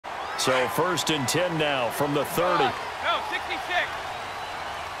So 1st and 10 now from the 30. No, 66.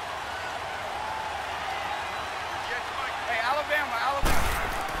 Hey, Alabama.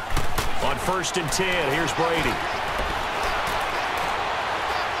 On 1st and 10, here's Brady.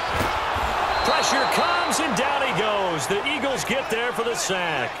 Pressure comes, and down he goes. The Eagles get there for the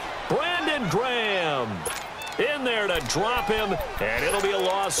sack. Brandon Graham in there to drop him, and it'll be a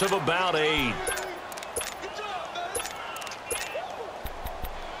loss of about 8.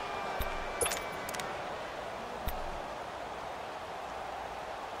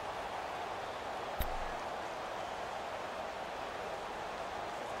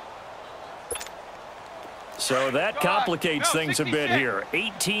 So that complicates things a bit here.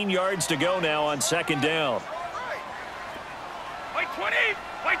 18 yards to go now on 2nd down. Wait 20!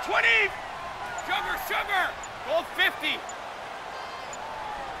 Wait 20! Sugar! Gold 50!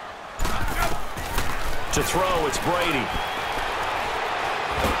 To throw, it's Brady.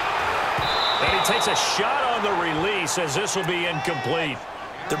 And he takes a shot on the release as this will be incomplete.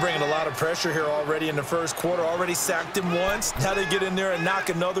 They're bringing a lot of pressure here already in the 1st quarter. Already sacked him once. Now they get in there and knock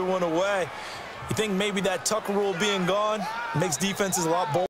another one away. You think maybe that Tucker rule being gone makes defenses a lot bolder?